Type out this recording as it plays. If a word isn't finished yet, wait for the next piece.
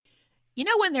You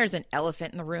know, when there's an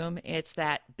elephant in the room, it's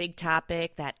that big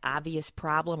topic, that obvious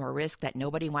problem or risk that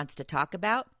nobody wants to talk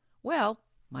about? Well,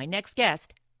 my next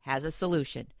guest has a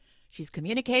solution. She's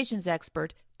communications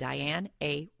expert Diane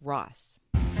A. Ross.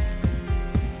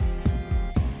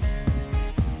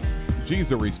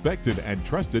 She's a respected and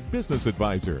trusted business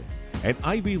advisor, an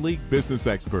Ivy League business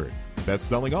expert,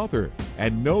 best-selling author,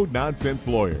 and no-nonsense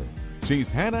lawyer.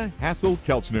 She's Hannah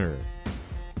Hassel-Kelchner.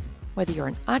 Whether you're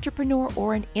an entrepreneur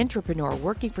or an intrapreneur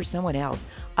working for someone else,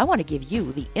 I want to give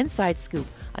you the inside scoop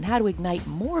on how to ignite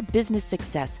more business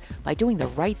success by doing the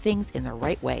right things in the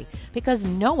right way. Because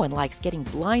no one likes getting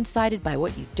blindsided by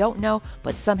what you don't know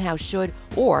but somehow should,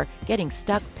 or getting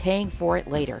stuck paying for it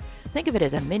later. Think of it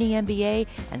as a mini MBA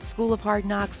and School of Hard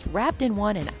Knocks wrapped in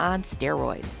one and on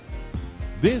steroids.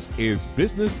 This is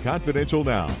Business Confidential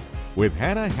Now with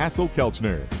Hannah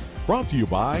Hassel-Kelchner. Brought to you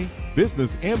by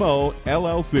Business MO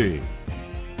LLC.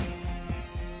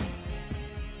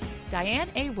 Diane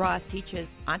A. Ross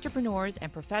teaches entrepreneurs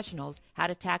and professionals how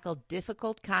to tackle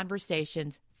difficult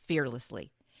conversations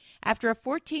fearlessly. After a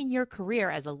 14-year career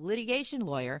as a litigation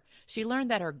lawyer, she learned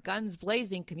that her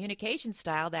guns-blazing communication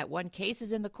style that won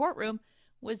cases in the courtroom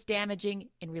was damaging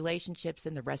in relationships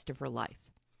in the rest of her life.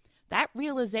 That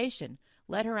realization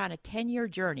led her on a 10-year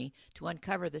journey to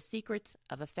uncover the secrets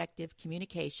of effective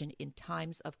communication in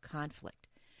times of conflict.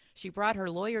 She brought her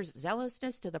lawyer's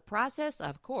zealousness to the process,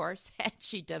 of course, and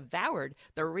she devoured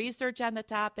the research on the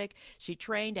topic. She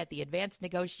trained at the Advanced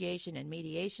Negotiation and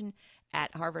Mediation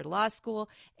at Harvard Law School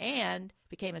and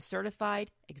became a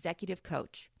certified executive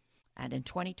coach. And in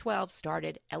 2012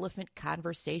 started Elephant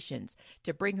Conversations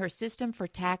to bring her system for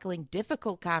tackling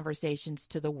difficult conversations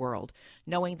to the world,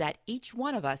 knowing that each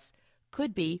one of us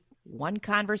could be one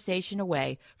conversation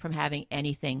away from having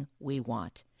anything we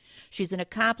want. She's an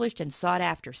accomplished and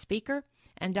sought-after speaker,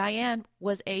 and Diane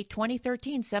was a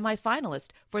 2013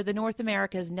 semifinalist for the North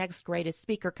America's Next Greatest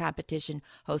Speaker competition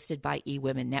hosted by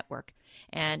eWomen Network.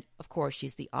 And, of course,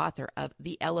 she's the author of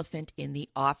The Elephant in the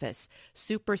Office,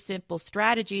 Super Simple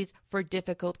Strategies for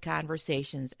Difficult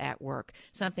Conversations at Work,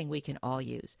 something we can all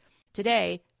use.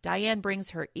 Today, Diane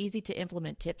brings her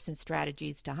easy-to-implement tips and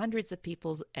strategies to hundreds of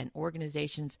people and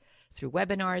organizations through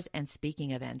webinars and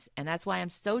speaking events. And that's why I'm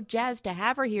so jazzed to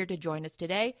have her here to join us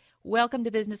today. Welcome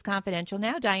to Business Confidential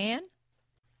now, Diane.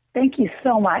 Thank you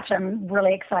so much. I'm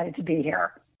really excited to be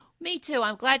here. Me too.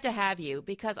 I'm glad to have you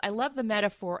because I love the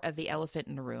metaphor of the elephant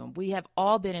in the room. We have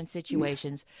all been in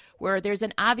situations where there's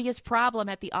an obvious problem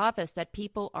at the office that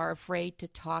people are afraid to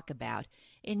talk about.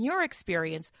 In your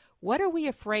experience, what are we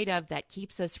afraid of that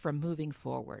keeps us from moving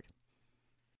forward?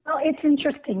 Well, it's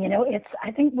interesting.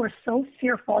 I think we're so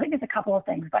fearful. I think it's a couple of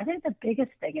things, but I think the biggest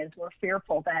thing is we're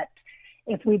fearful that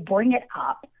if we bring it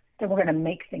up, that we're going to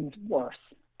make things worse.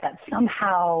 That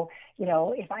somehow,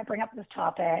 if I bring up this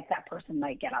topic, that person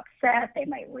might get upset, they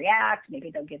might react, maybe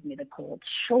they'll give me the cold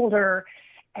shoulder.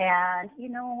 And,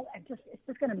 it's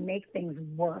just going to make things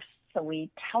worse. So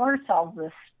we tell ourselves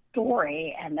this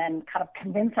story and then kind of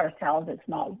convince ourselves it's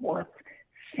not worth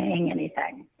saying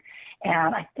anything.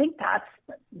 And I think that's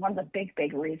one of the big,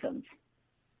 big reasons.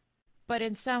 But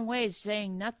in some ways,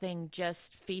 saying nothing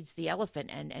just feeds the elephant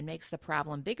and makes the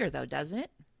problem bigger, though, doesn't it?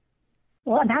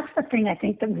 Well, and that's the thing I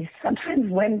think that we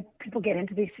sometimes, when people get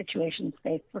into these situations,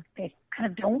 they kind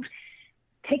of don't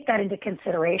take that into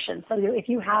consideration. So if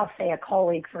you have, say, a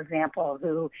colleague, for example,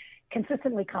 who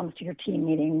consistently comes to your team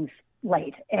meetings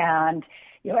late and,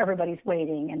 everybody's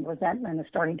waiting and resentment is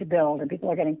starting to build and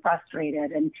people are getting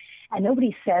frustrated and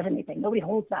nobody says anything, nobody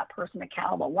holds that person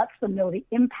accountable, lets them know the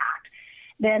impact,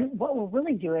 then what we're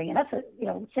really doing, and that's,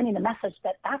 sending the message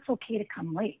that that's okay to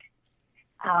come late.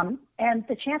 And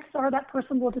the chances are that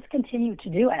person will just continue to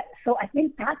do it. So I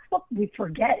think that's what we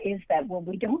forget is that when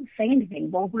we don't say anything,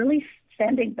 we're really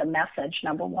sending the message,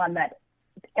 number one, that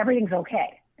everything's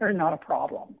okay. There's not a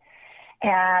problem.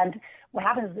 And what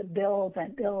happens is it builds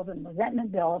and builds and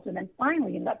resentment builds. And then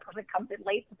finally, that person comes in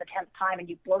late for the 10th time and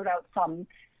you blurt out some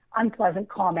unpleasant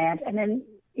comment. And then,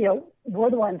 we're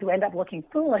the ones who end up looking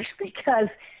foolish because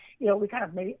we kind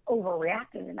of maybe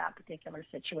overreacted in that particular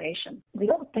situation. We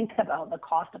don't think about the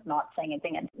cost of not saying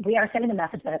anything, and we are sending the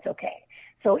message that it's okay.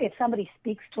 So if somebody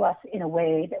speaks to us in a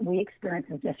way that we experience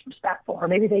as disrespectful, or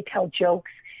maybe they tell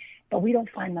jokes, but we don't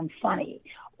find them funny,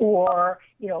 or,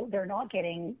 they're not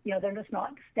getting, they're just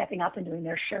not stepping up and doing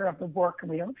their share of the work,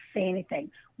 and we don't say anything,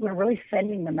 we're really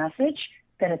sending the message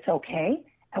that it's okay,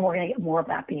 and we're going to get more of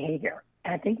that behavior.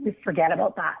 And I think we forget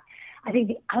about that. I think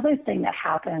the other thing that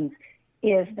happens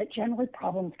is that generally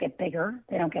problems get bigger,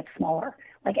 they don't get smaller.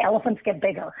 Like elephants get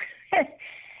bigger.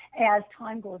 as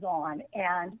time goes on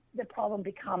and the problem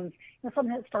becomes,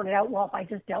 something that started out, well, if I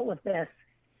just dealt with this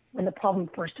when the problem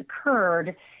first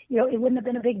occurred, it wouldn't have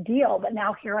been a big deal. But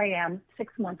now here I am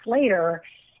 6 months later,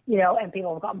 and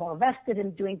people have got more vested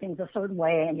in doing things a certain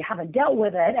way and you haven't dealt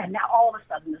with it. And now all of a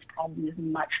sudden this problem is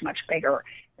much, much bigger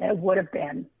than it would have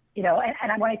been,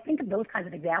 and when I think of those kinds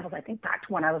of examples, I think back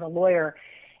to when I was a lawyer,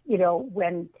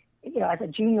 when, as a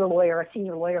junior lawyer, a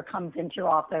senior lawyer comes into your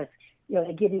office,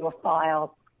 they give you a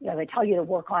file, they tell you to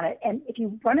work on it. And if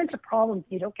you run into problems,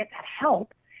 you don't get that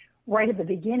help right at the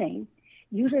beginning,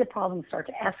 usually the problems start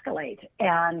to escalate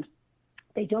and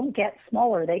they don't get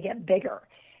smaller, they get bigger.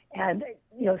 And,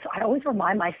 so I always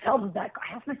remind myself of that.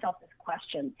 I ask myself this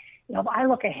question, if I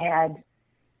look ahead,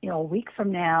 a week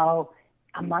from now,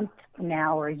 a month from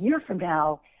now, or a year from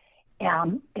now,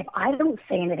 if I don't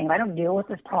say anything, if I don't deal with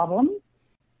this problem,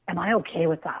 am I okay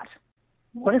with that?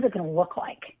 What is it going to look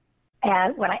like?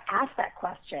 And when I ask that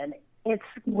question, it's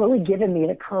really given me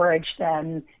the courage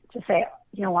then to say,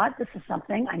 you know what, this is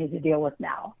something I need to deal with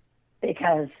now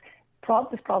because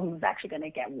this problem is actually going to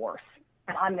get worse.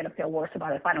 And I'm going to feel worse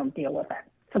about it if I don't deal with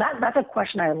it. So that's a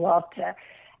question I love to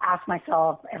ask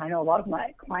myself. And I know a lot of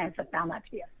my clients have found that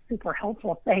to be a super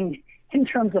helpful thing in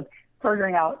terms of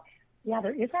figuring out,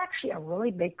 there is actually a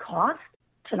really big cost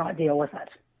to not deal with it.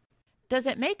 Does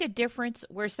it make a difference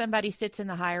where somebody sits in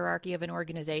the hierarchy of an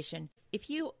organization? If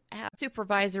you have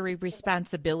supervisory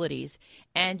responsibilities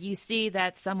and you see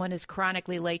that someone is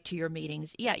chronically late to your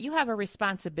meetings, you have a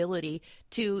responsibility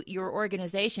to your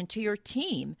organization, to your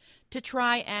team, to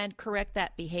try and correct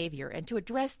that behavior and to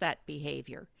address that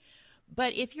behavior.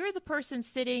 But if you're the person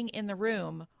sitting in the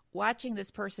room watching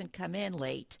this person come in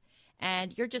late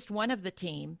and you're just one of the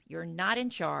team, you're not in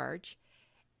charge,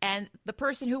 and the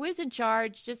person who is in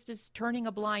charge just is turning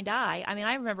a blind eye. I mean,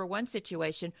 I remember one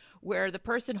situation where the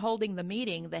person holding the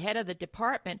meeting, the head of the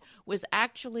department, was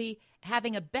actually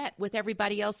having a bet with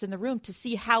everybody else in the room to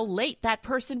see how late that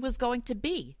person was going to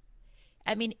be.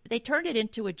 I mean, they turned it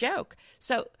into a joke.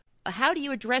 So how do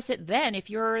you address it then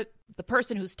if you're the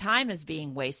person whose time is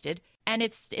being wasted and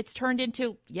it's turned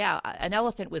into, an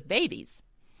elephant with babies?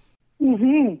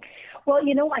 Mm-hmm. Well,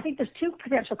 I think there's two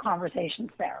potential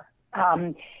conversations there.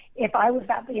 If I was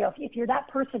that, if you're that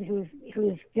person who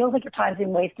feels like your time's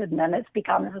being wasted and then it's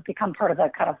become part of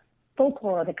the kind of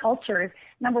folklore of the culture, is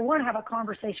number one, have a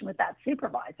conversation with that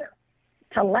supervisor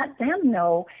to let them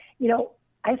know,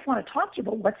 I just want to talk to you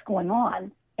about what's going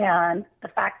on and the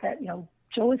fact that,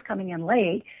 Joe is coming in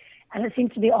late and it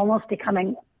seems to be almost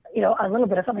becoming, a little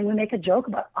bit of something we make a joke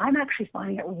about. I'm actually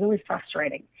finding it really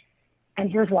frustrating. And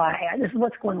here's why. This is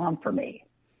what's going on for me.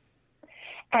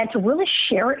 And to really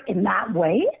share it in that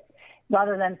way,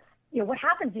 rather than, what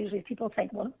happens usually is people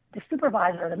think, well, the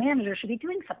supervisor or the manager should be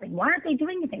doing something. Why aren't they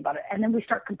doing anything about it? And then we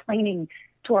start complaining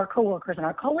to our coworkers and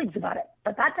our colleagues about it.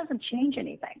 But that doesn't change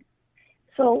anything.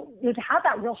 So to have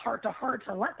that real heart-to-heart,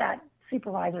 to let that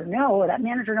supervisor know or that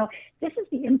manager know, this is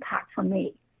the impact for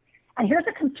me. And here's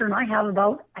a concern I have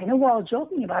about, I know we're all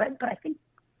joking about it, but I think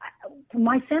from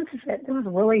my sense is that this is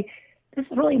really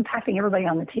impacting everybody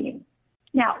on the team.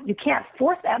 Now, you can't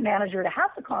force that manager to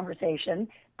have the conversation,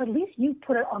 but at least you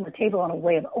put it on the table in a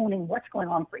way of owning what's going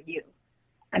on for you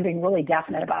and being really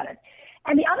definite about it.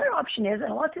 And the other option is,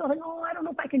 and a lot of people think, I don't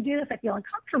know if I can do this, I feel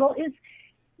uncomfortable, is,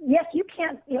 yes, you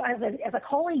can't, as a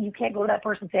colleague, you can't go to that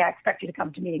person and say, I expect you to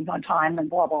come to meetings on time and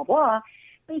blah, blah, blah.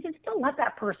 But you can still let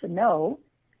that person know,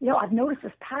 I've noticed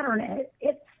this pattern and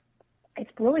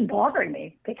it's really bothering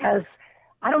me because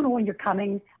I don't know when you're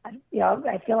coming.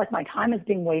 I feel like my time is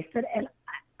being wasted and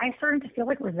I'm starting to feel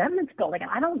like resentment's building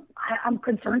and I'm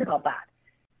concerned about that.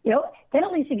 Then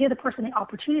at least you give the person the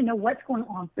opportunity to know what's going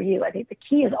on for you. I think the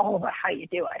key is all about how you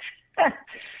do it.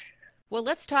 Well,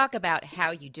 let's talk about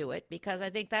how you do it, because I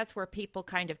think that's where people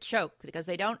kind of choke because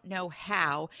they don't know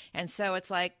how. And so it's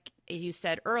like you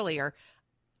said earlier,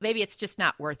 maybe it's just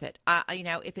not worth it.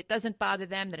 If it doesn't bother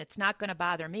them, then it's not going to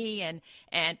bother me.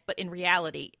 But in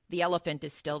reality, the elephant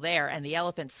is still there, and the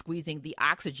elephant's squeezing the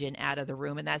oxygen out of the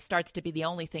room, and that starts to be the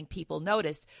only thing people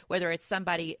notice, whether it's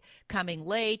somebody coming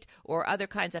late or other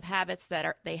kinds of habits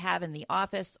that they have in the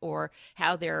office, or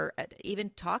how they're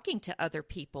even talking to other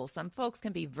people. Some folks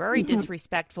can be very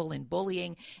disrespectful and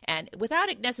bullying, and without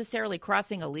it necessarily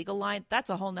crossing a legal line, that's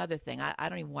a whole nother thing. I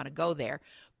don't even want to go there.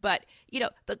 But,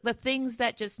 the things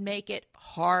that just make it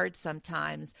hard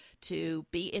sometimes to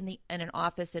be in an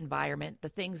office environment, the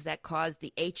things that cause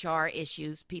the HR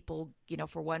issues, people,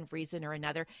 for one reason or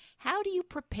another, how do you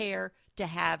prepare to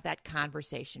have that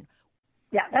conversation?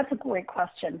 Yeah, that's a great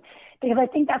question, because I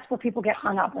think that's where people get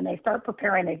hung up when they start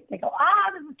preparing. They go,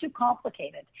 this is too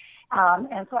complicated,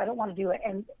 and so I don't want to do it.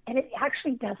 And it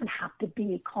actually doesn't have to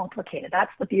be complicated.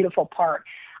 That's the beautiful part.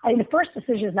 I think the first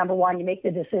decision is, number one, you make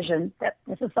the decision that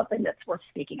this is something that's worth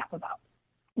speaking up about.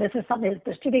 This is something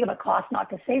that's too big of a cost not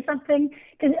to say something,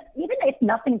 because even if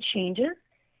nothing changes,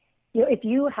 if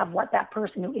you have let that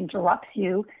person who interrupts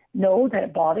you know that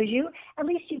it bothers you, at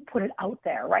least you put it out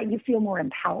there, right? You feel more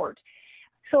empowered.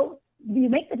 So you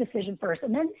make the decision first,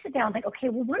 and then you sit down and think, okay,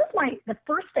 well, the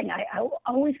first thing I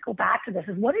always go back to this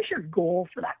is, what is your goal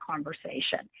for that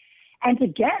conversation? And to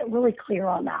get really clear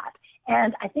on that.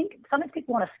 And I think sometimes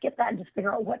people want to skip that and just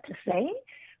figure out what to say.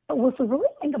 But if we really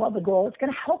think about the goal, it's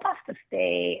going to help us to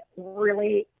stay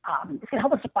really, it's going to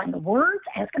help us to find the words,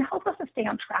 and it's going to help us to stay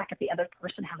on track if the other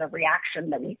person has a reaction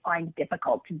that we find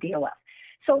difficult to deal with.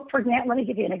 So, for example, let me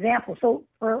give you an example. So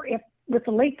if with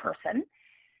the late person,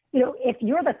 if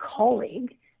you're the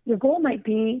colleague, your goal might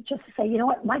be just to say, you know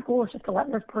what, my goal is just to let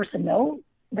this person know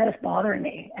that it's bothering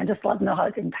me, and just let them know how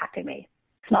it's impacting me.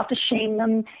 It's not to shame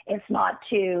them. It's not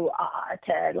to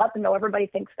let them know everybody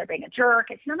thinks they're being a jerk.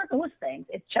 It's none of those things.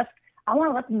 It's just, I want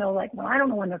to let them know, like, when I don't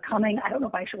know when they're coming, I don't know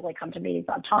if I should really come to meetings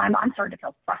on time. I'm starting to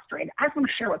feel frustrated. I just want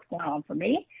to share what's going on for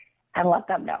me and let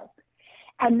them know.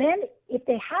 And then if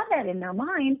they have that in their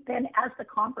mind, then as the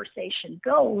conversation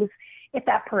goes, if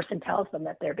that person tells them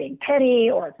that they're being petty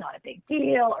or it's not a big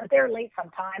deal or they're late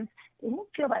sometimes, they won't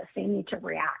feel that same need to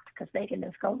react, because they can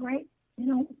just go, right,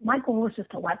 my goal is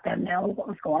just to let them know what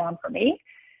was going on for me.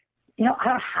 I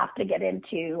don't have to get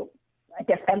into a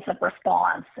defensive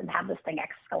response and have this thing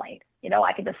escalate.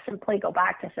 I can just simply go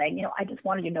back to saying, I just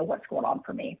wanted you to know what's going on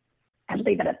for me, and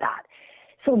leave it at that.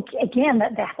 So again,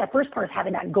 that first part is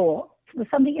having that goal. When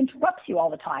somebody interrupts you all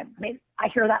the time, I mean, I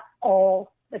hear that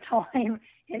all the time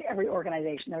in every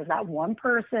organization. There's that one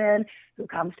person who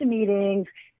comes to meetings,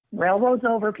 railroads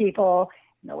over people,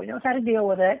 nobody knows how to deal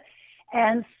with it.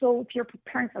 And so if you're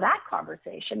preparing for that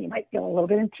conversation, you might feel a little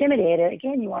bit intimidated.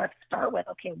 Again, you want to start with,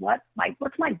 okay, what's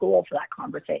my goal for that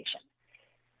conversation?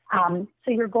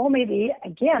 So your goal may be,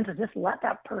 again, to just let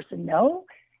that person know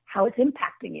how it's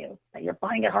impacting you, that you're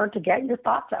finding it hard to get your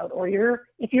thoughts out. Or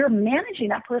if you're managing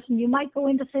that person, you might go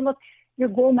in to say, look, your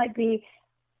goal might be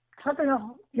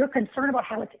something, you're concerned about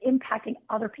how it's impacting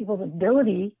other people's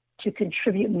ability to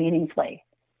contribute meaningfully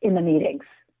in the meetings.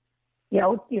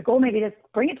 Your goal may be to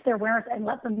bring it to their awareness and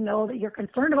let them know that you're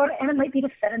concerned about it, and it might be to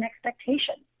set an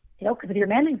expectation, because if you're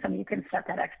managing something, you can set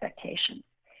that expectation.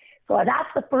 So that's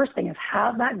the first thing, is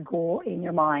have that goal in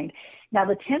your mind. Now,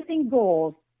 the tempting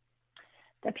goals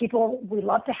that we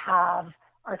love to have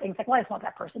are things like, well, I just want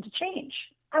that person to change.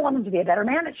 I want them to be a better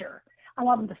manager. I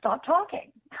want them to stop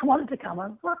talking. I want them to come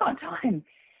and work on time.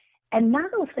 And none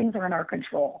of those things are in our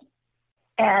control.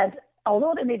 And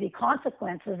although there may be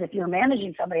consequences if you're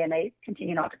managing somebody and they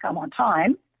continue not to come on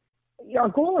time, our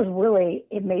goal is really,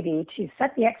 it may be to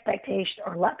set the expectation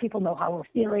or let people know how we're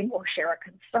feeling or share a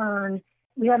concern.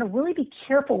 We want to really be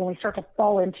careful when we start to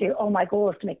fall into, my goal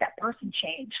is to make that person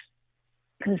change.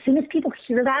 Because as soon as people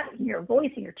hear that in your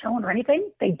voice, in your tone or anything,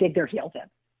 they dig their heels in.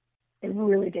 They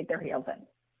really dig their heels in.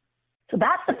 So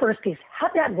that's the first piece.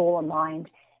 Have that goal in mind.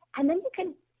 And then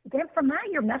then from that,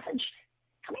 your message,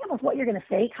 coming up with what you're going to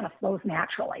say, kind of flows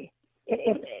naturally.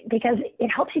 Because it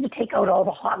helps you to take out all the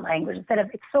hot language. Instead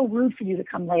of, it's so rude for you to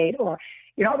come late, or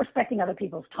you're not respecting other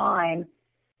people's time,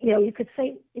 you could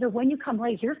say, when you come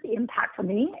late, here's the impact for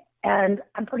me. And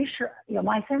I'm pretty sure,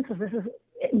 my sense is this is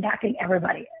impacting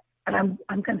everybody. And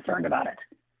I'm concerned about it.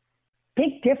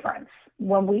 Big difference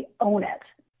when we own it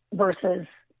versus,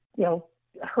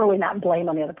 hurling that blame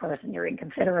on the other person. You're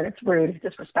inconsiderate, it's rude, it's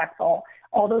disrespectful,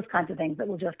 all those kinds of things that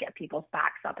will just get people's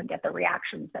backs up and get the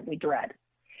reactions that we dread.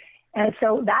 And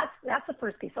so that's the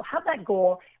first piece. So have that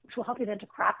goal, which will help you then to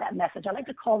craft that message. I like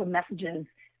to call the messages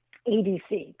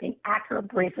ABC, being accurate,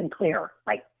 brief, and clear.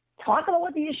 Like, talk about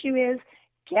what the issue is,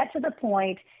 get to the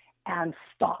point, and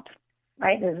stop.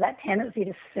 Right? There's that tendency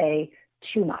to say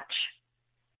too much.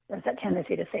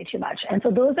 And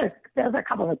so those are a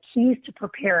couple of keys to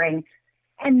preparing.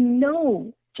 And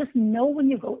just know when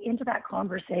you go into that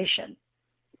conversation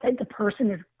that the person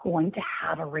is going to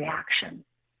have a reaction.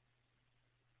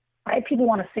 Right? People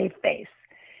want to save face.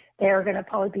 They're going to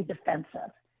probably be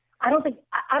defensive. I don't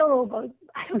know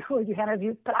if you had a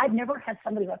view, but I've never had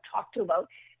somebody who I've talked to about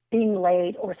being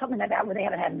late or something like that where they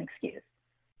haven't had an excuse.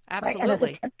 Absolutely. Right? And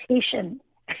there's a temptation,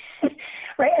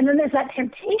 right? And then there's that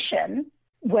temptation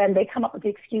when they come up with the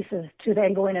excuses to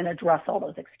then go in and address all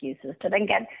those excuses, to then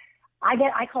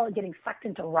I call it getting sucked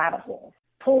into rabbit holes,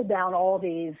 pulled down all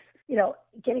these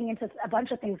getting into a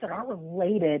bunch of things that aren't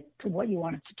related to what you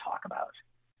wanted to talk about.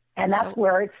 And that's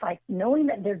where it's like knowing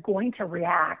that they're going to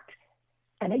react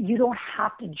and that you don't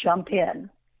have to jump in.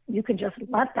 You can just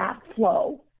let that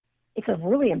flow. It's a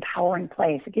really empowering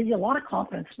place. It gives you a lot of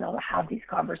confidence to know to have these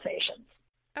conversations.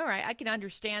 All right, I can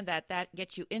understand that. That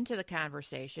gets you into the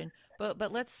conversation,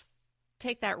 but let's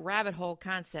take that rabbit hole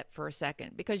concept for a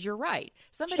second, because you're right.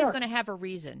 Somebody's going to have a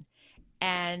reason,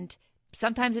 and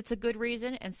sometimes it's a good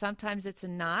reason, and sometimes it's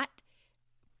not.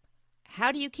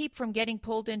 How do you keep from getting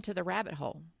pulled into the rabbit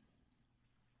hole?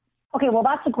 Okay, well,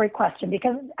 that's a great question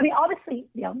because, obviously,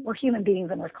 we're human beings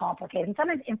and we're complicated, and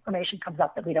sometimes information comes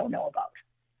up that we don't know about.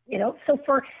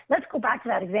 So let's go back to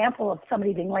that example of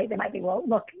somebody being late. They might be, well,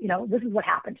 look, this is what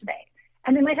happened today.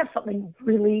 And they might have something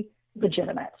really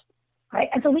legitimate, right?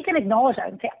 And so we can acknowledge that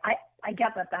and say, I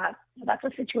get that's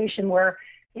a situation where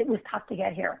it was tough to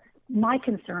get here. My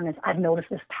concern is I've noticed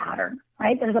this pattern,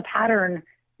 right? There's a pattern,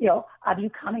 of you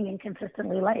coming in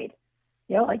consistently late.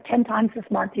 Like 10 times this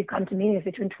month you've come to meetings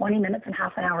between 20 minutes and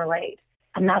half an hour late.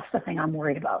 And that's the thing I'm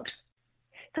worried about.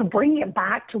 So bringing it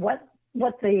back to what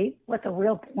the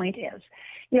real point is.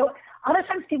 Other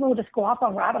times people will just go off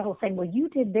on rabbit holes saying, well, you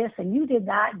did this and you did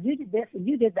that, and you did this and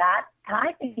you did that. And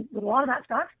I think with a lot of that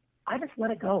stuff, I just let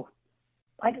it go.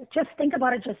 I just think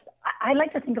about it. I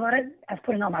like to think about it as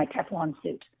putting on my Teflon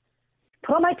suit.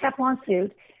 Put on my Teflon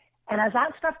suit, and as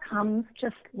that stuff comes,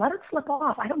 just let it slip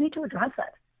off. I don't need to address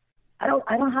it. I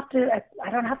don't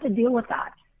have to deal with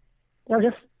that.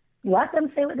 Just let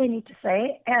them say what they need to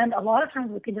say. And a lot of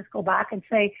times we can just go back and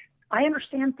say, I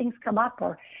understand things come up,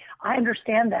 or I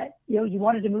understand that, you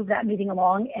wanted to move that meeting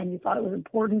along and you thought it was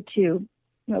important to,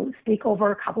 speak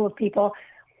over a couple of people.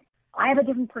 I have a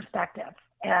different perspective.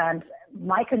 And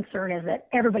my concern is that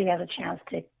everybody has a chance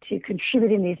to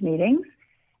contribute in these meetings.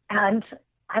 And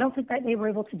I don't think that they were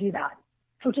able to do that.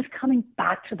 So just coming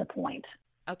back to the point.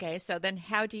 Okay, so then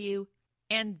how do you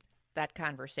end that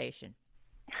conversation?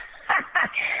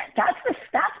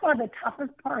 That's one of the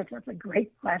toughest parts. That's a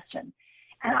great question.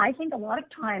 And I think a lot of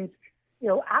times,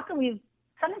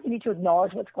 sometimes you need to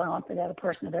acknowledge what's going on for the other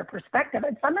person or their perspective.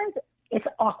 And sometimes it's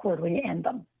awkward when you end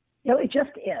them. It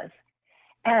just is.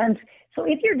 And so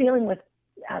if you're dealing with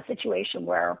a situation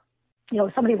where,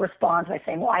 somebody responds by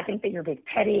saying, well, I think that you're being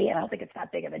petty and I don't think it's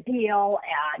that big of a deal.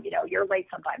 And, you're late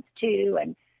sometimes too.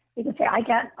 And you can say, I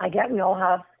get we all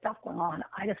have stuff going on.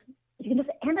 You can just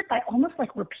end it by almost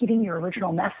like repeating your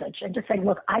original message and just saying,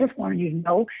 look, I just wanted you to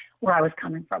know where I was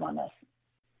coming from on this.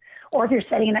 Or if you're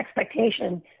setting an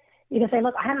expectation, you can say,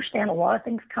 look, I understand a lot of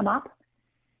things come up,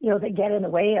 that get in the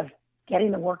way of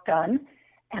getting the work done.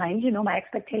 And I need you to know my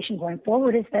expectation going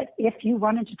forward is that if you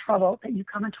run into trouble, that you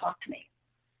come and talk to me,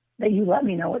 that you let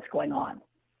me know what's going on.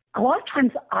 A lot of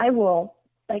times I will,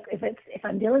 like if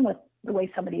I'm dealing with the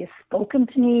way somebody has spoken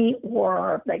to me,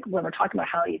 or like when we're talking about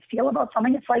how you feel about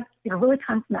something, it's like, really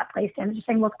comes from that place and just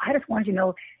saying, look, I just wanted you to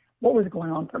know what was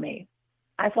going on for me.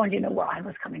 I just wanted you to know where I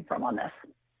was coming from on this.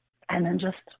 And then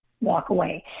just walk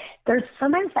away. There's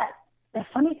sometimes the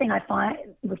funny thing I find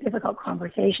with difficult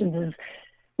conversations is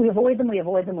we avoid them.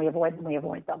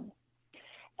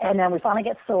 And then we finally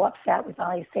get so upset, we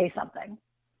finally say something.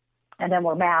 And then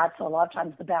we're mad. So a lot of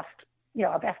times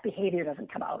our best behavior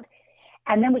doesn't come out.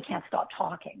 And then we can't stop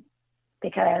talking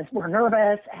because we're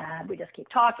nervous and we just keep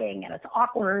talking and it's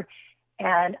awkward.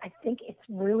 And I think it's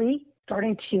really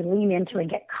starting to lean into and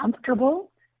get comfortable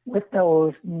with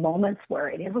those moments where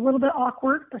it is a little bit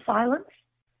awkward, the silence,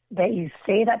 that you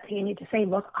say that thing you need to say,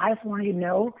 look, I just wanted you to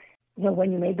know,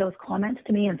 when you made those comments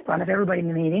to me in front of everybody in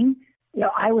the meeting,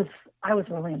 I was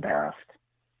really embarrassed.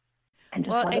 And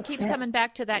just it keeps coming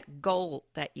back to that goal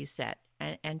that you set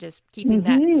and just keeping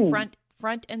that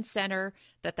front and center,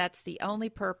 that's the only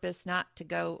purpose, not to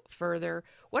go further.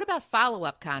 What about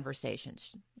follow-up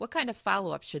conversations? What kind of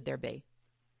follow-up should there be?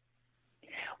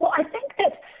 Well, I think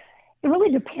that it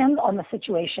really depends on the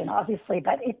situation, obviously.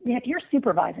 But if you're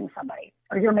supervising somebody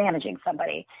or you're managing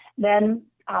somebody, then,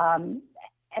 and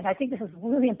I think this is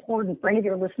really important for any of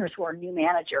your listeners who are new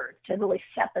managers to really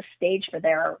set the stage for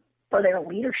their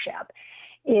leadership,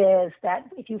 is that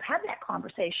if you've had that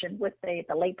conversation with the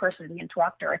late person, the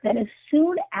interrupter, then as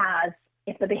soon as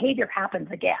if the behavior happens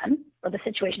again or the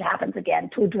situation happens again,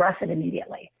 to address it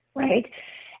immediately, right?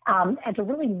 And to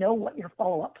really know what your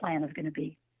follow-up plan is going to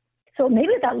be. So maybe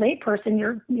with that late person,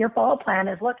 your follow-up plan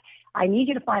is, look, I need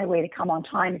you to find a way to come on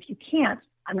time. If you can't,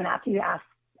 I'm going to have to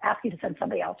ask you to send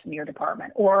somebody else from your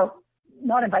department, or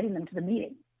not inviting them to the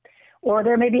meeting. Or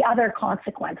there may be other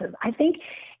consequences. I think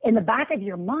in the back of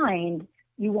your mind,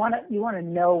 you want to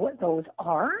know what those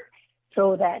are,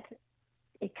 so that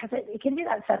because it gives you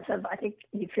that sense of, I think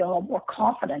you feel more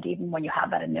confident even when you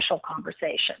have that initial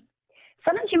conversation.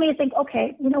 Sometimes you may think,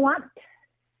 okay, you know what?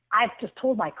 I've just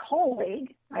told my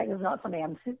colleague, right? This is not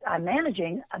something I'm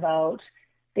managing, about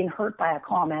being hurt by a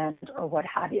comment or what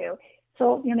have you.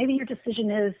 So, maybe your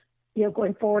decision is,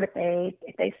 going forward, if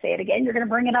they say it again, you're going to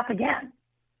bring it up again.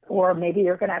 Or maybe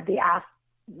you're going to be asked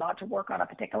not to work on a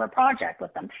particular project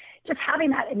with them. Just having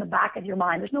that in the back of your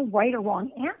mind. There's no right or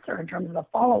wrong answer in terms of a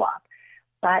follow-up,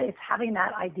 but it's having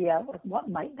that idea of what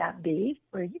might that be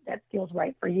that feels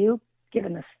right for you,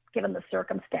 given the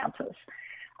circumstances.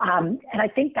 And I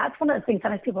think that's one of the things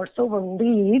that people are so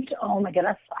relieved. Oh my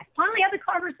goodness, I finally had the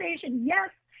conversation. Yes.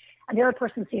 And the other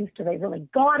person seems to, they really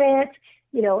got it.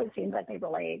 It seems like they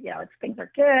really, things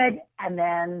are good. And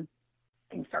then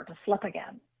things start to slip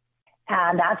again.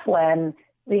 And that's when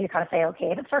we need to kind of say,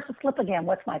 okay, if it starts to slip again,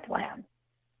 what's my plan?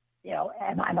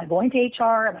 Am I going to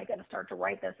HR? Am I going to start to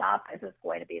write this up? Is there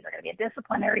going to be a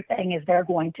disciplinary thing? Is there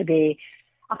going to be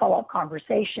a follow-up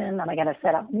conversation? Am I going to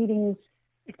set up meetings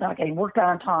if not getting work done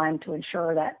on time to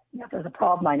ensure that if there's a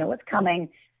problem, I know it's coming,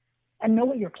 and know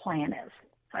what your plan is.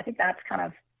 So I think that's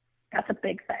a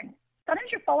big thing.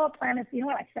 Sometimes your follow-up plan is, you know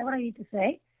what, I said what I need to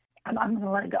say. I'm going to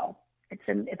let it go.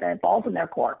 It falls in their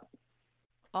court.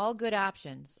 All good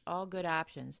options. All good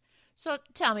options. So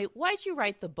tell me, why did you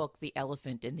write the book, The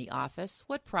Elephant in the Office?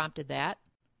 What prompted that?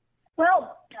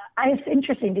 Well, it's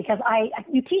interesting because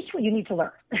you teach what you need to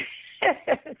learn.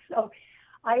 So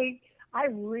I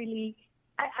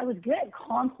was good at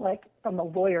conflict from the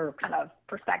lawyer kind of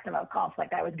perspective of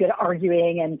conflict. I was good at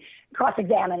arguing and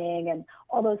cross-examining and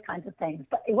all those kinds of things.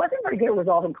 But it wasn't very good at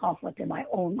resolving conflict in my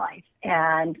own life.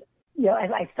 And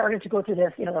as I started to go through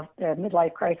this, the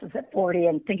midlife crisis at 40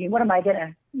 and thinking, what am I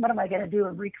gonna do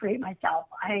and recreate myself?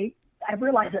 I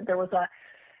realized that there was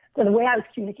the way I was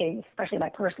communicating, especially in my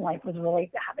personal life, was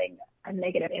really having a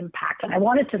negative impact. And I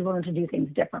wanted to learn to do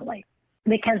things differently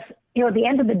because, at the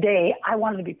end of the day, I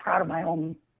wanted to be proud of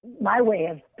my way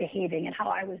of behaving and how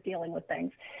I was dealing with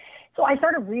things. So I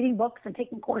started reading books and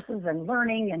taking courses and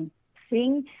learning and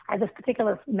seeing. I had this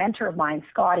particular mentor of mine,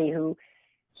 Scotty, who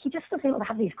he just was able to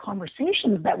have these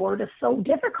conversations that were just so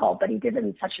difficult, but he did it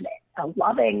in such a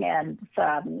loving and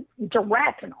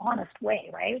direct and honest way,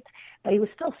 right? But he was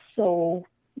still so,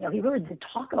 he really did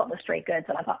talk about the straight goods,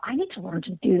 and I thought, I need to learn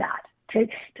to do that, to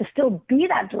still be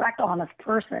that direct, honest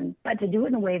person, but to do it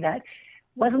in a way that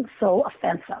wasn't so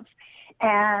offensive.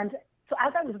 And so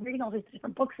as I was reading all these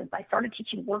different books, and I started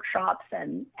teaching workshops,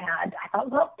 and I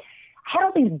thought, well, I had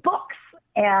all these books,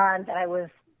 and I was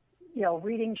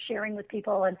reading, sharing with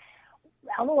people, and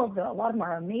although a lot of them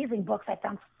are amazing books, I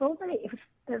found so many.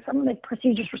 Some of the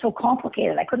procedures were so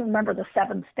complicated. I couldn't remember the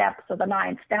 7 steps or the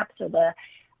 9 steps or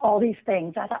all these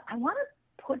things. I thought I want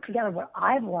to put together what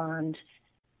I've learned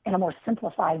in a more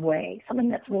simplified way, something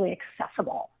that's really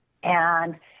accessible,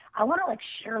 and I want to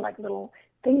share little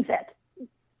things that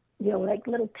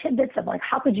little tidbits of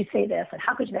how could you say this and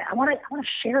how could you that. I want to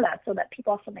share that so that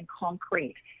people have something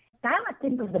concrete. That, I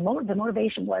think, was the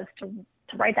motivation was to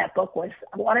write that book. Was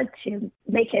I wanted to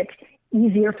make it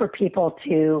easier for people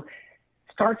to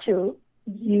start to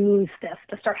use this,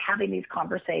 to start having these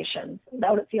conversations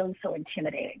without it feeling so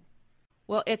intimidating.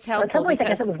 Well, it's helpful. At some point, I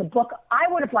guess it was the book I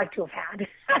would have liked to have had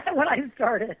when I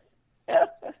started.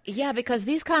 Yeah, because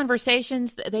these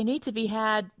conversations, they need to be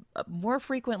had more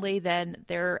frequently than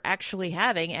they're actually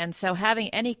having. And so having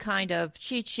any kind of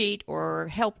cheat sheet or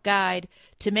help guide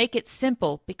to make it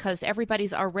simple, because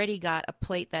everybody's already got a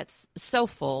plate that's so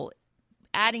full,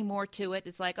 adding more to it,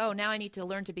 it's like, oh, now I need to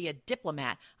learn to be a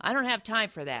diplomat. I don't have time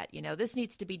for that. This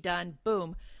needs to be done.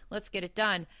 Boom, let's get it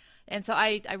done. And so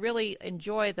I really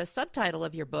enjoy the subtitle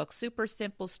of your book, Super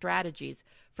Simple Strategies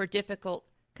for Difficult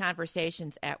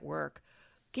Conversations at Work.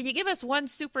 Can you give us one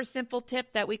super simple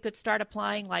tip that we could start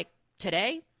applying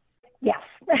today? Yes.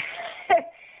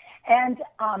 And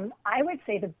I would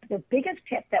say the biggest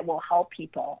tip that will help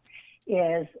people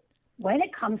is when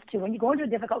you go into a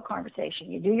difficult conversation,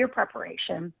 you do your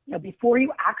preparation. Before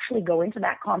you actually go into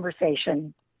that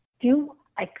conversation, do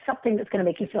something that's going to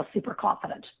make you feel super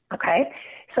confident. Okay.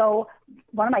 So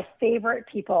one of my favorite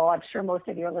people, I'm sure most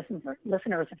of your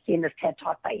listeners have seen this TED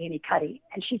Talk by Amy Cuddy,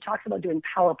 and she talks about doing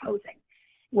power posing,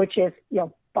 which is,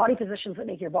 body positions that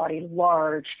make your body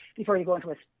large before you go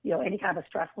into any kind of a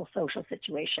stressful social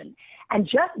situation. And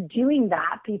just doing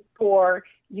that before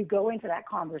you go into that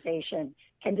conversation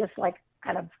can just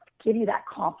kind of give you that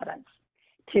confidence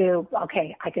to,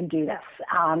 okay, I can do this.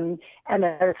 And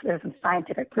there's some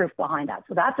scientific proof behind that.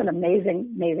 So that's an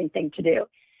amazing, amazing thing to do.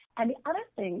 And the other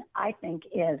thing I think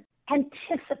is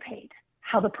anticipate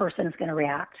how the person is going to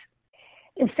react.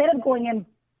 Instead of going in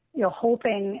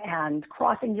hoping and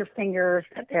crossing your fingers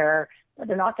that they're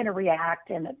not going to react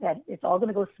and that it's all going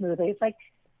to go smoothly. It's like,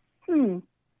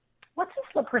 what's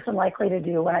this person likely to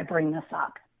do when I bring this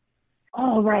up?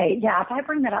 Oh, right. Yeah, if I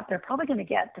bring that up, they're probably going to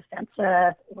get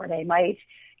defensive, or they might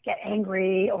get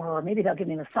angry, or maybe they'll give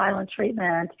me the silent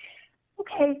treatment.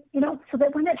 Okay, so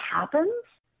that when it happens,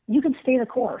 you can stay the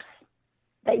course,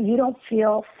 that you don't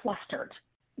feel flustered,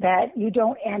 that you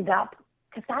don't end up,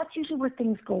 because that's usually where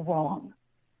things go wrong,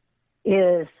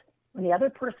 is when the other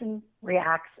person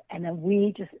reacts and then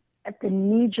we just, the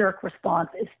knee-jerk response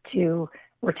is to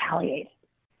retaliate.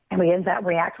 And we end that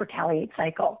react-retaliate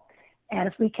cycle. And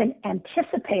if we can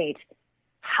anticipate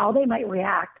how they might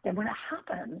react, then when it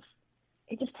happens,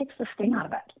 it just takes the sting out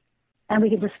of it. And we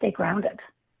can just stay grounded.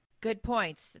 Good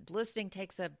points. Listening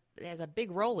has a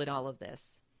big role in all of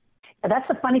this. And that's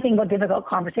the funny thing about difficult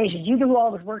conversations. You do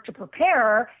all this work to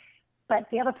prepare, but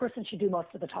the other person should do most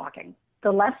of the talking.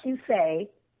 The less you say,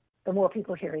 the more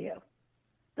people hear you.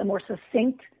 The more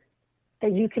succinct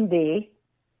that you can be,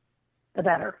 the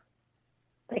better.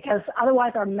 Because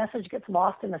otherwise our message gets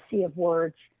lost in a sea of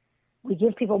words. We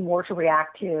give people more to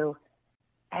react to.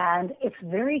 And it's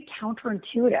very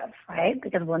counterintuitive, right?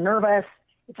 Because we're nervous,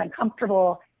 it's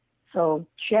uncomfortable. So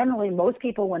generally, most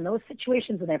people, when those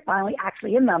situations, when they're finally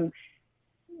actually in them,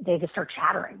 they just start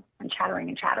chattering and chattering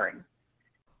and chattering.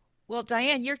 Well,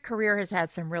 Diane, your career has had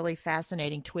some really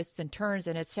fascinating twists and turns,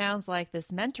 and it sounds like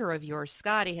this mentor of yours,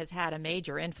 Scotty, has had a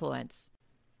major influence.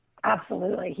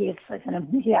 Absolutely. He's an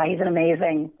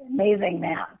amazing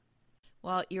man.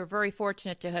 Well, you're very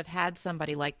fortunate to have had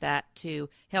somebody like that to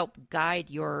help guide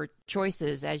your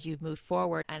choices as you've moved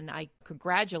forward. And I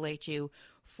congratulate you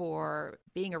for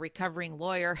being a recovering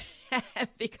lawyer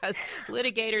because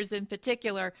litigators in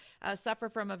particular suffer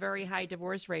from a very high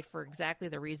divorce rate for exactly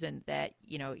the reason that,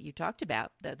 you talked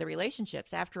about, the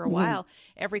relationships. After a while,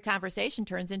 every conversation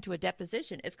turns into a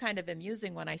deposition. It's kind of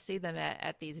amusing when I see them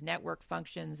at these network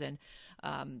functions and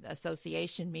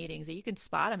association meetings. You can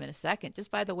spot them in a second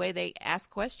just by the way they ask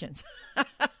questions.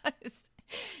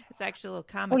 It's actually a little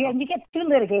comical. Well, yeah, and you get two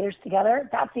litigators together.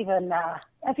 That's even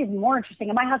more interesting.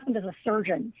 And my husband is a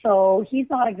surgeon, so he's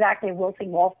not exactly a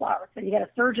wilting wallflower. So you get a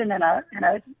surgeon and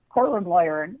a courtroom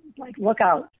lawyer, and look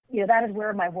out. That is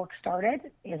where my work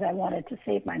started. Is I wanted to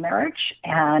save my marriage,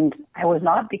 and I was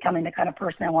not becoming the kind of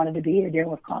person I wanted to be to deal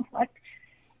with conflict.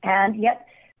 And yet,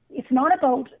 it's not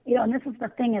about, and this is the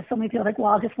thing, is so many people are like,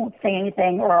 well, I just won't say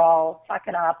anything, or I'll fuck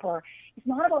it up, or it's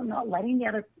not about not letting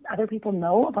the other people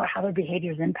know about how their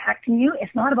behavior is impacting you.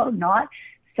 It's not about not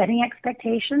setting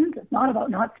expectations. It's not about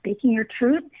not speaking your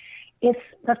truth. It's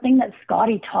the thing that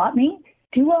Scotty taught me.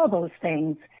 Do all those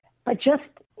things, but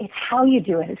it's how you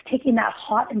do it. It's taking that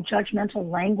hot and judgmental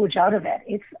language out of it.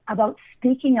 It's about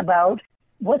speaking about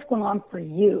what's going on for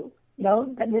you.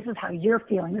 That this is how you're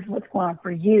feeling. This is what's going on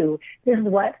for you. This is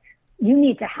what you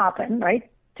need to happen, right,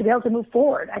 to be able to move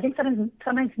forward. I think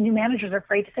sometimes new managers are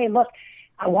afraid to say, look,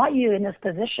 I want you in this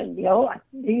position.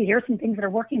 Here's some things that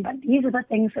are working, but these are the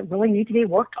things that really need to be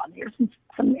worked on. Here's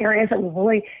some areas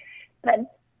that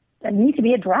need to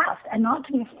be addressed, and not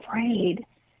to be afraid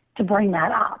to bring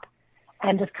that up.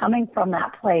 And just coming from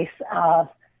that place of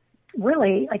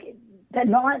really that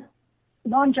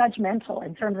non-judgmental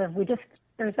in terms of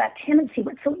there's that tendency,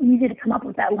 but it's so easy to come up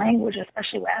with that language,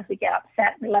 especially as we get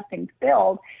upset and we let things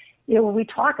build. When we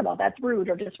talk about that's rude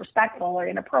or disrespectful or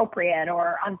inappropriate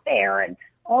or unfair and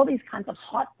all these kinds of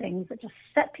hot things that just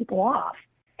set people off,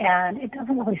 and it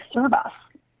doesn't really serve us.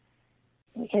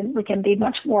 We can be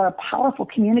much more powerful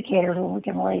communicators when we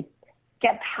can really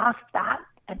get past that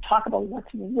and talk about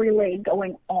what's really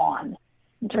going on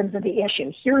in terms of the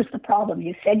issue. Here's the problem.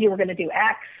 You said you were going to do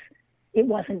X. It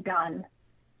wasn't done.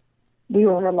 We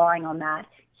were relying on that.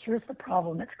 Here's the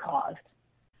problem it's caused.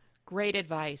 Great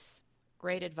advice.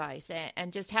 Great advice.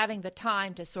 And just having the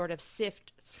time to sort of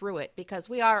sift through it, because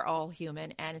we are all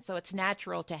human. And so it's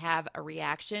natural to have a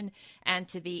reaction and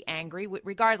to be angry,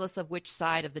 regardless of which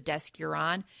side of the desk you're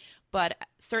on. But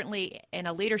certainly in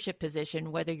a leadership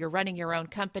position, whether you're running your own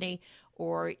company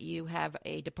or you have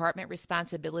a department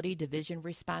responsibility, division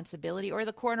responsibility, or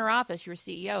the corner office, you're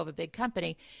CEO of a big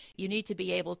company, you need to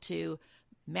be able to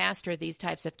master these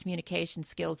types of communication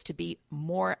skills to be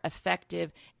more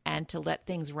effective and to let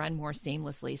things run more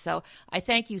seamlessly. So I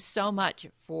thank you so much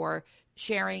for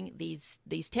sharing these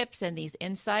tips and these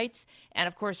insights. And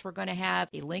of course, we're going to have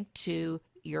a link to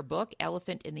your book,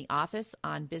 Elephant in the Office,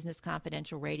 on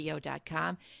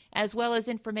businessconfidentialradio.com, as well as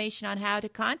information on how to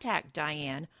contact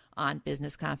Diane on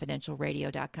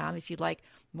businessconfidentialradio.com if you'd like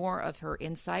more of her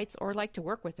insights or like to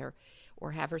work with her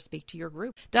or have her speak to your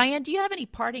group. Diane, do you have any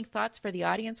parting thoughts for the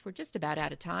audience? We're just about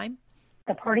out of time.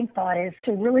 the parting thought is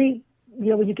to really,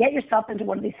 when you get yourself into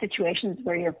one of these situations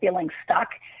where you're feeling stuck,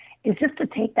 is just to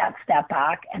take that step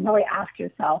back and really ask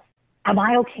yourself, am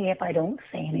I okay if I don't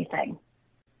say anything?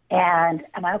 And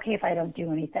am I okay if I don't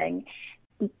do anything?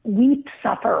 We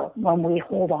suffer when we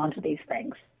hold on to these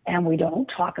things and we don't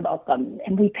talk about them,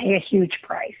 and we pay a huge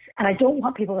price. And I don't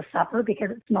want people to suffer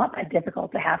because it's not that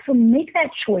difficult to have. So make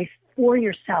that choice for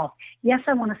yourself. Yes,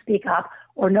 I want to speak up,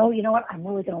 or no, you know what, I'm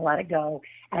really going to let it go.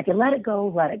 And if you let it go,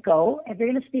 let it go. If you're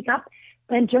going to speak up,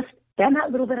 then just spend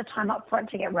that little bit of time up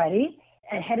front to get ready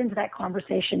and head into that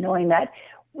conversation knowing that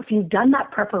if you've done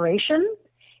that preparation,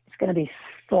 it's going to be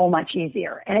so much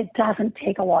easier. And it doesn't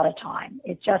take a lot of time.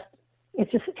 It's just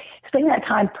spending that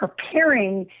time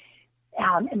preparing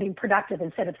and being productive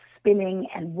instead of spinning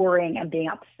and worrying and being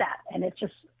upset. And it's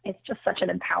just such an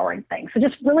empowering thing. So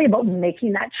just really about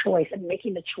making that choice and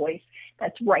making the choice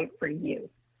that's right for you.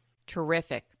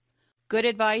 Terrific. Good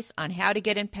advice on how to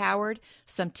get empowered,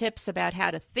 some tips about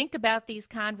how to think about these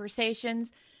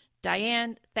conversations.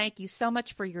 Diane, thank you so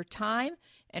much for your time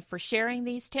and for sharing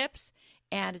these tips.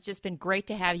 And it's just been great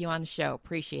to have you on the show.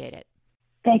 Appreciate it.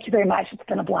 Thank you very much. It's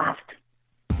been a blast.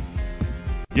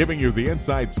 Giving you the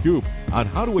inside scoop on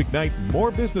how to ignite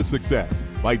more business success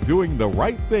by doing the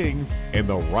right things in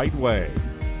the right way.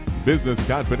 Business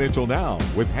Confidential Now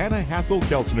with Hannah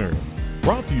Hassel-Kelchner.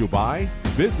 Brought to you by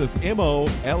Business MO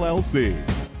LLC.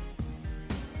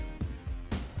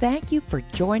 Thank you for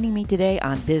joining me today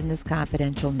on Business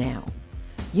Confidential Now.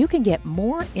 You can get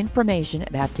more information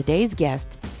about today's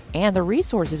guest and the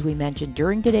resources we mentioned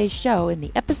during today's show in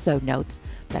the episode notes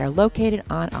that are located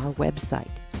on our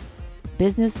website,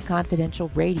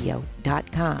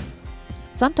 businessconfidentialradio.com.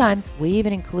 Sometimes we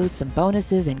even include some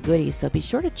bonuses and goodies, so be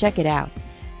sure to check it out.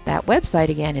 That website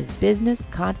again is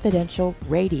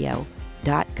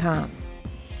businessconfidentialradio.com.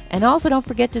 And also don't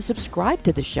forget to subscribe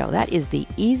to the show. That is the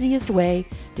easiest way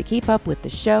to keep up with the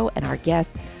show and our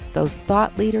guests, those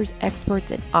thought leaders,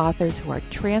 experts, and authors who are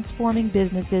transforming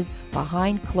businesses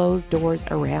behind closed doors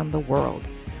around the world.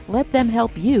 Let them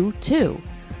help you too.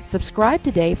 Subscribe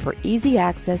today for easy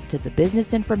access to the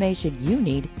business information you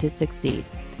need to succeed.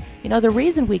 You know, the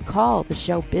reason we call the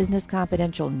show Business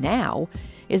Confidential Now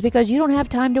is because you don't have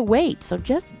time to wait. So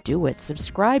just do it.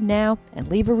 Subscribe now and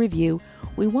leave a review.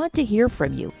 We want to hear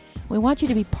from you. We want you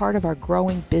to be part of our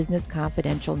growing Business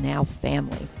Confidential Now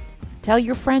family. Tell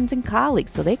your friends and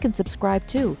colleagues so they can subscribe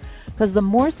too, because the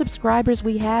more subscribers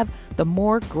we have, the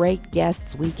more great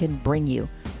guests we can bring you,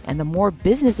 and the more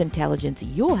business intelligence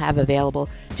you'll have available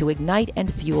to ignite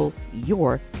and fuel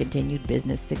your continued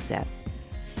business success.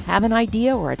 Have an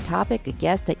idea or a topic, a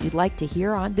guest that you'd like to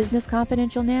hear on Business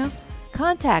Confidential Now?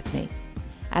 Contact me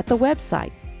at the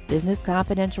website,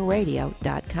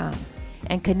 businessconfidentialradio.com,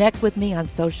 and connect with me on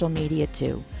social media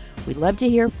too. We'd love to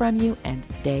hear from you and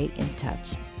stay in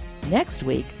touch. Next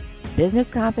week, Business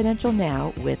Confidential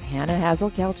Now with Hannah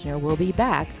Hassel-Kelchner will be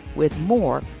back with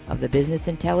more of the business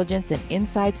intelligence and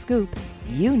inside scoop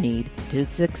you need to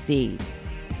succeed.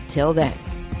 Till then.